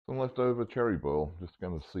Some leftover cherry burl. Just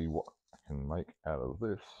going to see what I can make out of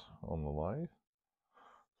this on the lathe.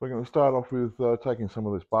 So I'm going to start off with taking some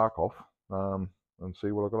of this bark off and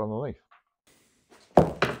see what I've got underneath.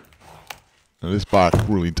 Now this bark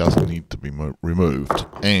really does need to be removed,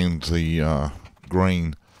 and the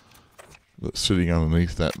grain that's sitting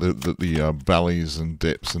underneath that, the valleys and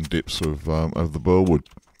depths of the burl wood.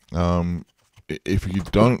 If you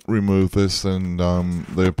don't remove this, then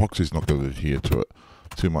the epoxy is not going to adhere to it.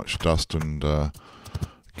 Too much dust and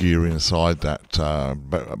gear inside that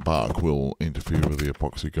bark will interfere with the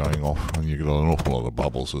epoxy going off, and you get an awful lot of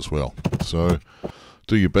bubbles as well. So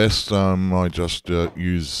do your best. I just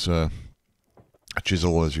use a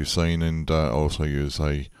chisel, as you've seen, and also use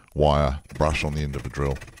a wire brush on the end of a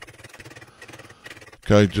drill.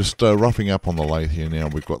 Okay, just roughing up on the lathe here now.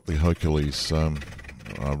 We've got the Hercules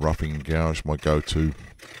roughing gouge, my go-to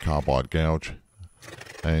carbide gouge,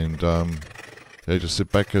 and yeah, just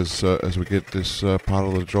sit back as we get this part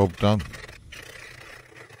of the job done.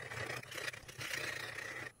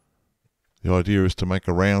 The idea is to make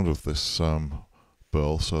a round of this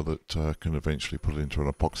burl so that I can eventually put it into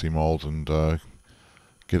an epoxy mould and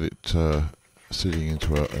get it sitting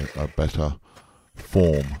into a better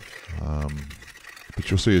form. But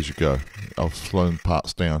you'll see as you go. I've slowed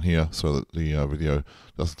parts down here so that the video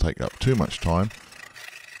doesn't take up too much time.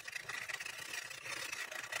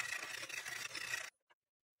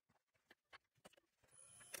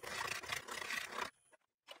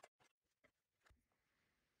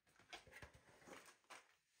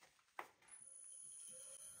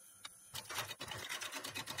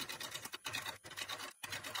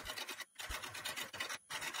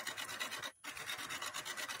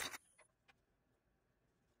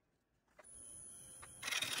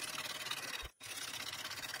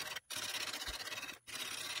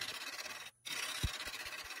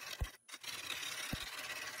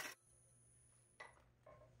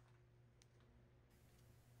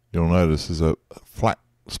 You'll notice there's a flat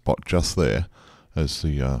spot just there as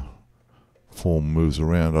the form moves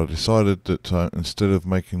around. I decided that instead of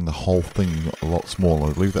making the whole thing a lot smaller,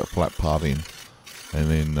 I'd leave that flat part in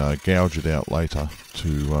and then gouge it out later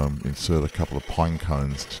to insert a couple of pine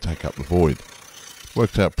cones to take up the void.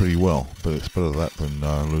 Worked out pretty well, but it's better that than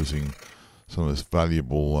losing some of this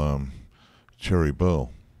valuable cherry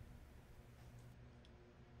burl.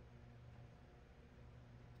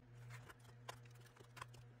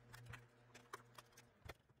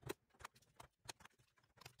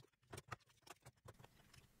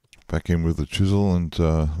 Back in with the chisel and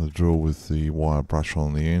the drill with the wire brush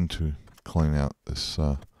on the end to clean out this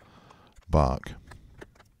bark.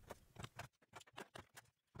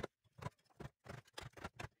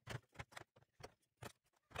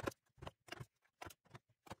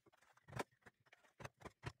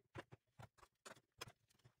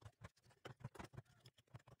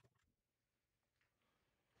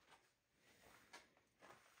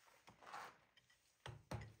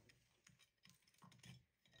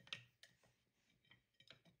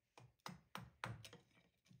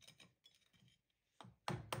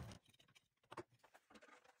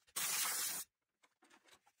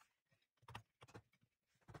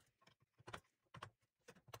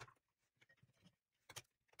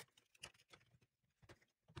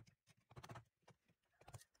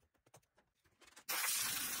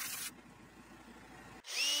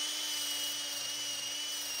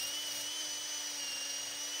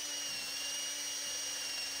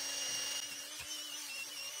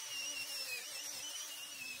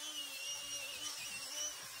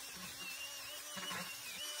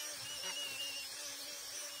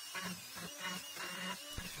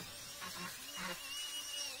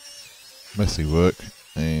 Messy work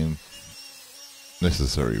and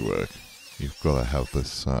necessary work. You've got to have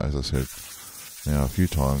this, as I said now a few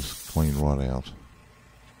times, clean right out.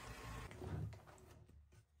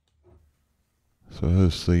 So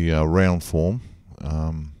here's the round form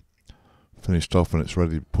finished off, and it's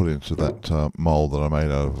ready to put into that mould that I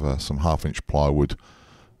made out of some 1/2-inch plywood,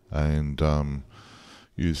 and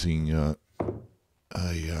using a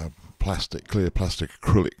clear plastic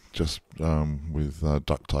acrylic, just with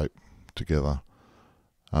duct tape together,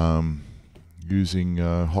 using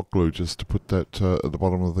hot glue just to put that at the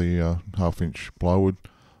bottom of the 1/2-inch plywood.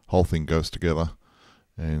 Whole thing goes together,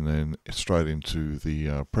 and then straight into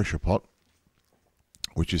the pressure pot,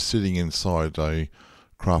 which is sitting inside a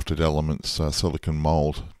Crafted Elements silicone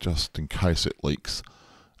mould, just in case it leaks.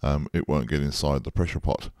 It won't get inside the pressure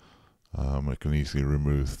pot. It can easily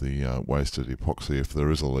remove the wasted epoxy if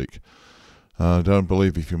there is a leak. Don't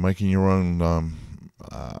believe if you're making your own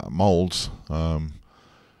moulds,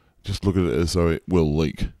 just look at it as though it will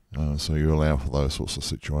leak. So you allow for those sorts of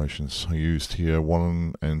situations. I used here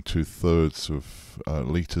 1 2/3 of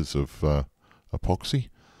litres of epoxy,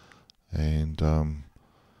 and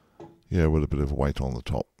yeah, with a bit of weight on the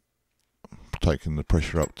top, taking the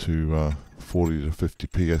pressure up to 40 to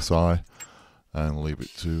 50 psi, and leave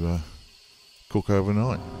it to cook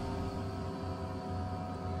overnight.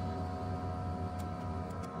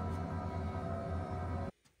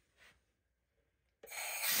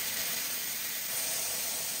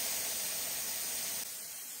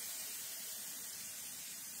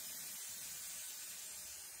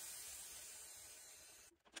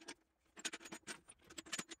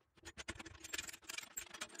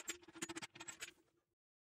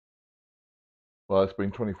 Well, it's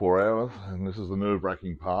been 24 hours, and this is the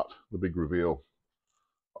nerve-wracking part, the big reveal.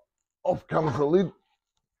 Off comes the lid.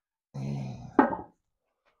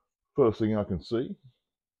 First thing I can see,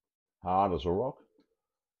 hard as a rock,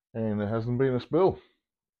 and there hasn't been a spill.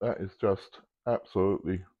 That is just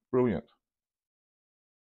absolutely brilliant.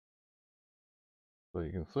 So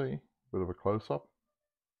you can see, a bit of a close-up.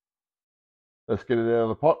 Let's get it out of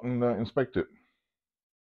the pot and inspect it.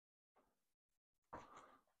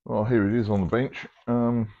 Well, here it is on the bench.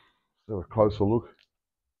 Let's have a closer look.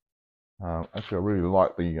 Actually, I really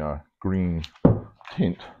like the green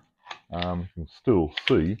tint. You can still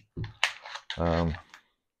see all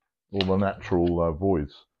the natural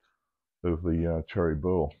voids of the cherry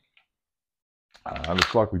burl.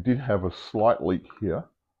 Looks like we did have a slight leak here,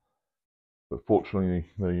 but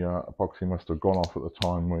fortunately the epoxy must have gone off at the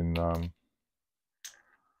time when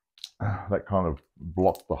that kind of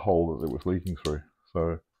blocked the hole that it was leaking through,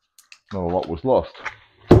 so not a lot was lost.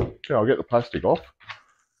 Okay, I'll get the plastic off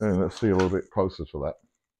and let's see a little bit closer to that.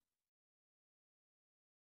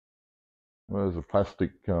 There's a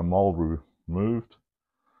plastic mold removed.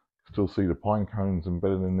 Still see the pine cones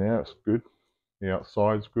embedded in there. It's good. The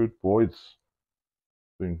outside's good. Void's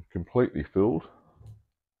been completely filled.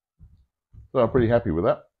 So I'm pretty happy with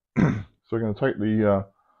that. So we're going to take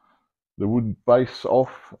the wood base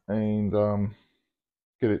off and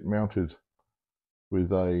get it mounted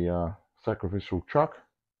with a sacrificial chuck.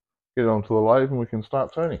 Get it onto the lathe and we can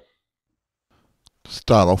start turning. To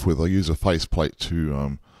start off with, I use a faceplate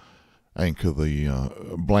to anchor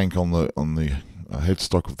the blank on the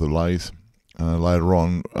headstock of the lathe. Later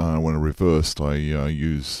on, when reversed, I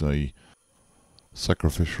use a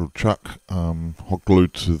sacrificial chuck hot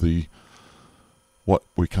glued to what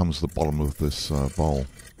becomes the bottom of this bowl.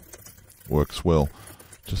 Works well.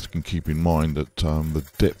 Just can keep in mind that the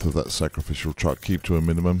depth of that sacrificial chuck keep to a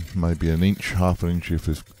minimum, maybe an inch, half an inch if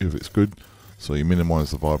it's good. So you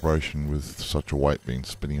minimise the vibration with such a weight being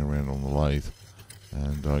spinning around on the lathe,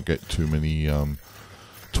 and get too many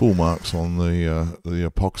tool marks on the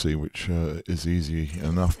epoxy, which is easy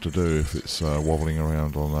enough to do if it's wobbling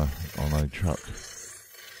around on a chuck.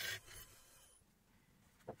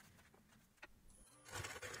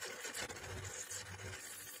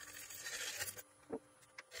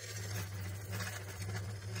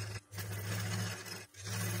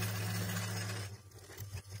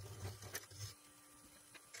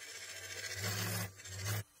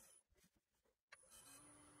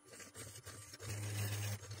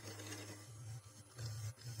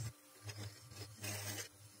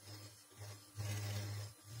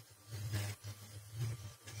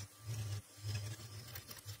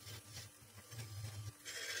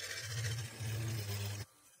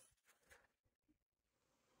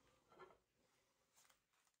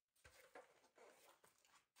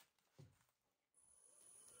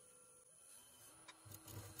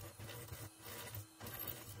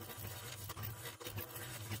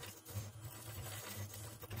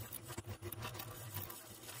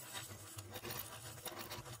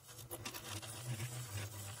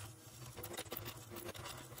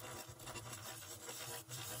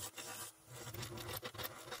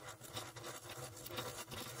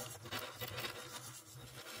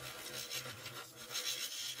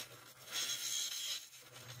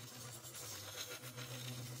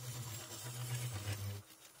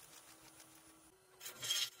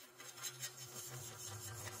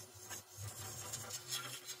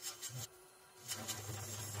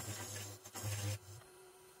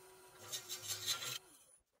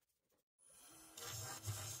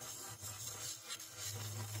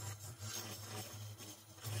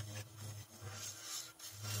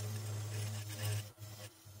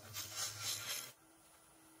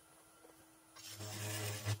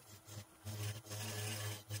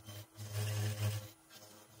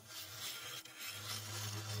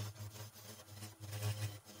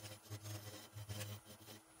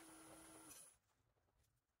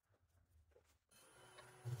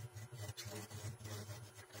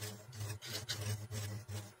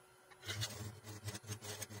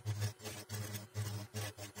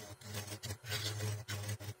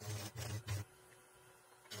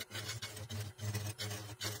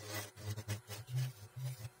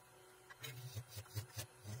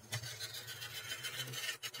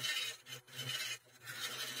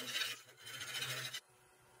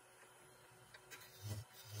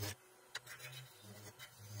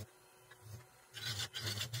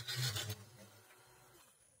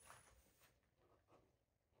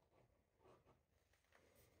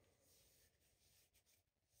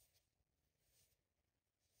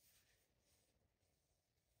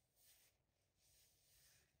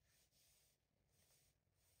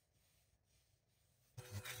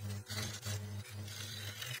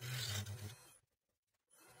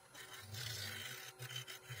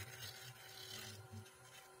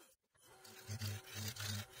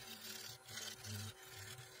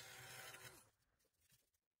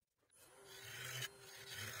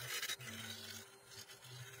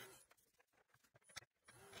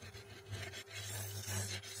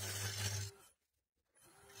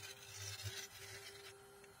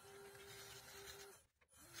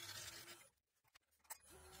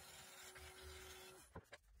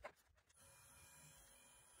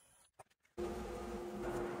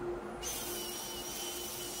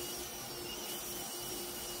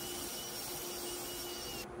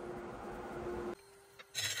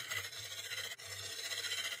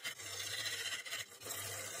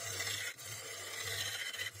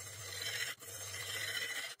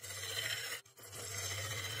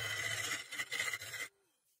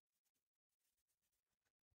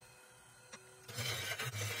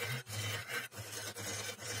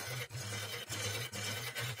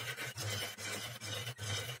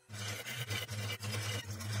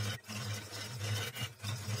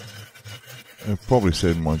 I've probably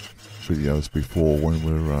said in my videos before, when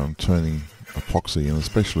we're turning epoxy, and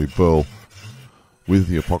especially burl, with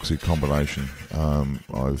the epoxy combination,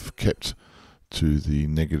 I've kept to the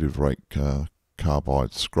negative rate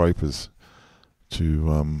carbide scrapers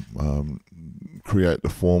to create the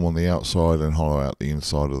form on the outside and hollow out the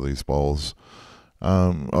inside of these bowls.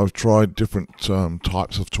 I've tried different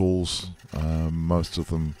types of tools. Most of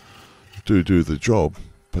them do the job,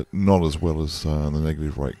 but not as well as the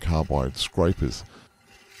negative rate carbide scrapers.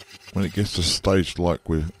 When it gets to a stage like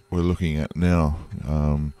we're looking at now,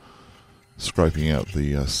 scraping out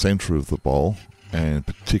the centre of the bowl, and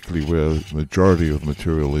particularly where the majority of the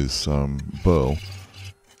material is burl,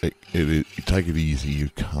 you take it easy. You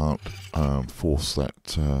can't force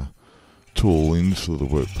that tool into the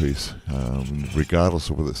workpiece. Regardless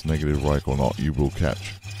of whether it's negative rake or not, you will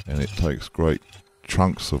catch, and it takes great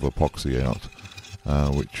chunks of epoxy out,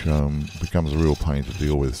 which becomes a real pain to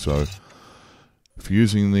deal with. So if you're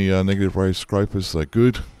using the negative rake scrapers, they're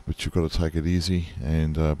good, but you've got to take it easy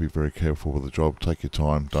and be very careful with the job. Take your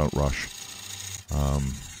time, don't rush,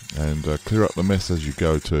 and clear up the mess as you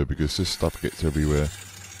go too, because this stuff gets everywhere.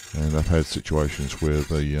 And I've had situations where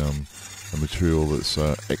the material that's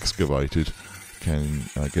excavated can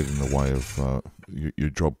get in the way of your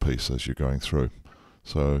job piece as you're going through.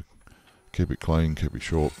 So keep it clean, keep it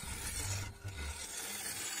short.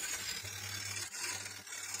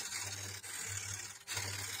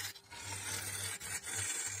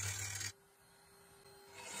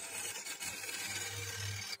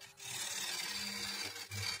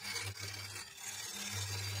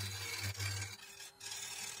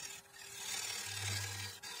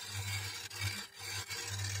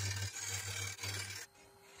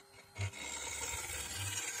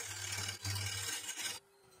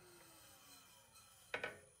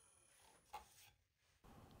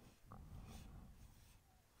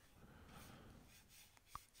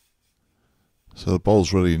 So the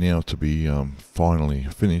bowl's ready now to be finally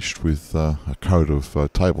finished with a coat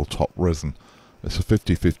of tabletop resin. It's a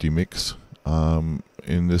 50-50 mix.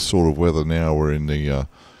 In this sort of weather now, we're in the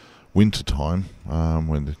winter time,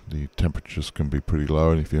 when the temperatures can be pretty low,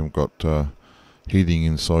 and if you haven't got heating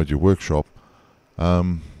inside your workshop,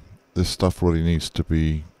 this stuff really needs to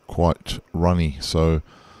be quite runny. So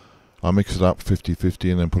I mix it up 50-50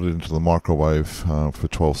 and then put it into the microwave for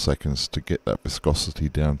 12 seconds to get that viscosity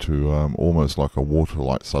down to almost like a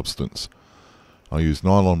water-like substance. I use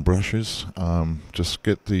nylon brushes. Just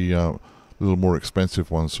get the little more expensive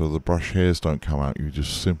ones so the brush hairs don't come out. You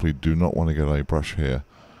just simply do not want to get a brush hair,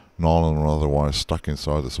 nylon or otherwise, stuck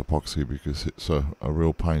inside this epoxy, because it's a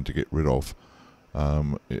real pain to get rid of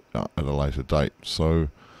at a later date. So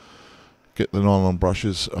get the nylon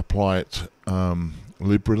brushes, apply it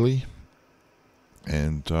liberally,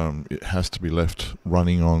 and it has to be left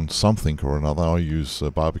running on something or another. I use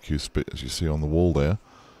a barbecue spit, as you see on the wall there,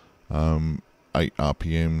 8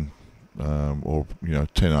 RPM or 10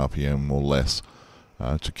 RPM or less,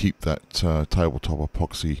 to keep that tabletop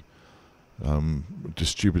epoxy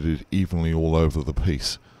distributed evenly all over the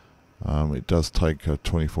piece. It does take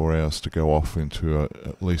 24 hours to go off into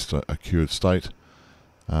at least a cured state.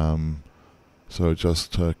 So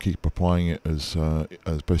just keep applying it as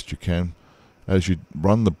best you can. As you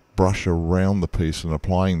run the brush around the piece and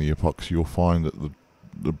applying the epoxy, you'll find that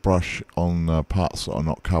the brush on parts that are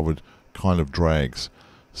not covered kind of drags.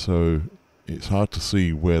 So it's hard to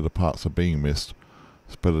see where the parts are being missed.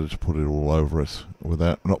 It's better to put it all over it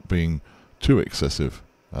without not being too excessive.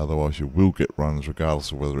 Otherwise you will get runs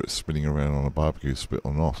regardless of whether it's spinning around on a barbecue spit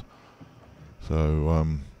or not. So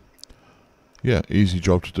yeah, easy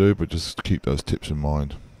job to do, but just keep those tips in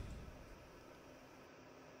mind.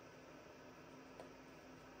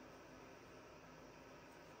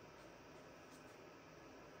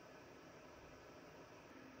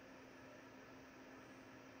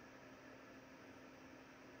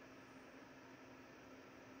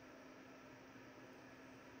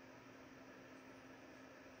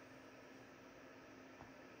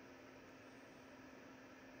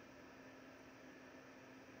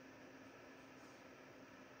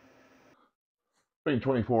 Been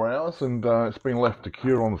 24 hours and it's been left to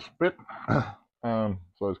cure on the spit.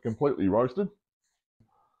 So it's completely roasted.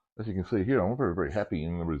 As you can see here, I'm very happy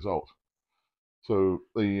in the result. So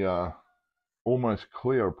the almost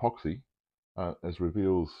clear epoxy as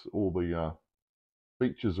reveals all the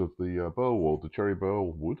features of the burl wood, the cherry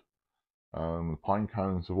burl wood. The pine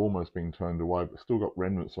cones have almost been turned away, but still got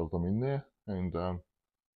remnants of them in there, and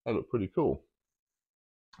they look pretty cool.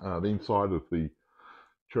 The inside of the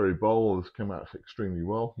cherry bowl has come out extremely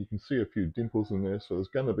well. You can see a few dimples in there, so there's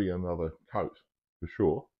going to be another coat for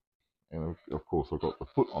sure. and of course I've got the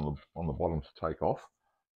foot on the bottom to take off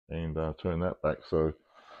and turn that back. So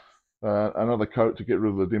another coat to get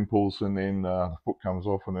rid of the dimples, and then the foot comes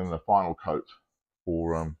off, and then the final coat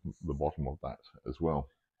for the bottom of that as well.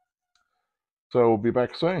 So we'll be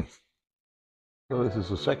back soon. So this is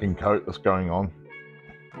the second coat that's going on.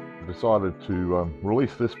 I decided to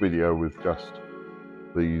release this video with just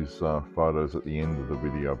these photos at the end of the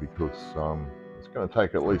video, because it's going to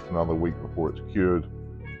take at least another week before it's cured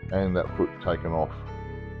and that foot taken off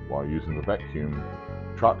by using the vacuum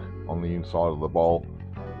truck on the inside of the bowl.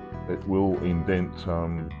 It will indent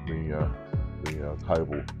the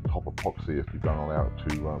tabletop epoxy if you don't allow it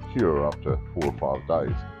to cure after 4 or 5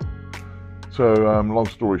 days. So long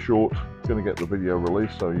story short, going to get the video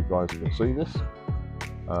released so you guys can see this.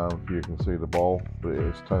 You can see the bowl, but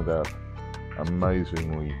it's turned out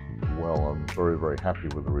amazingly well. I'm very, very happy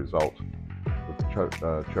with the result.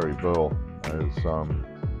 The cherry burl has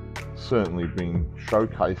certainly been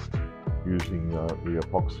showcased using the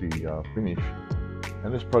epoxy finish.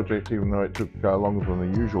 And this project, even though it took longer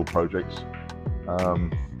than the usual projects,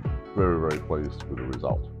 very, very pleased with the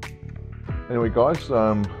result. Anyway guys,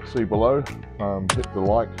 see you below, hit the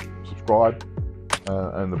like, subscribe,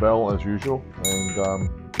 and the bell as usual, and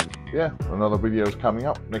yeah, another video is coming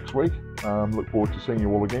up next week. Look forward to seeing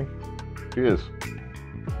you all again. Cheers.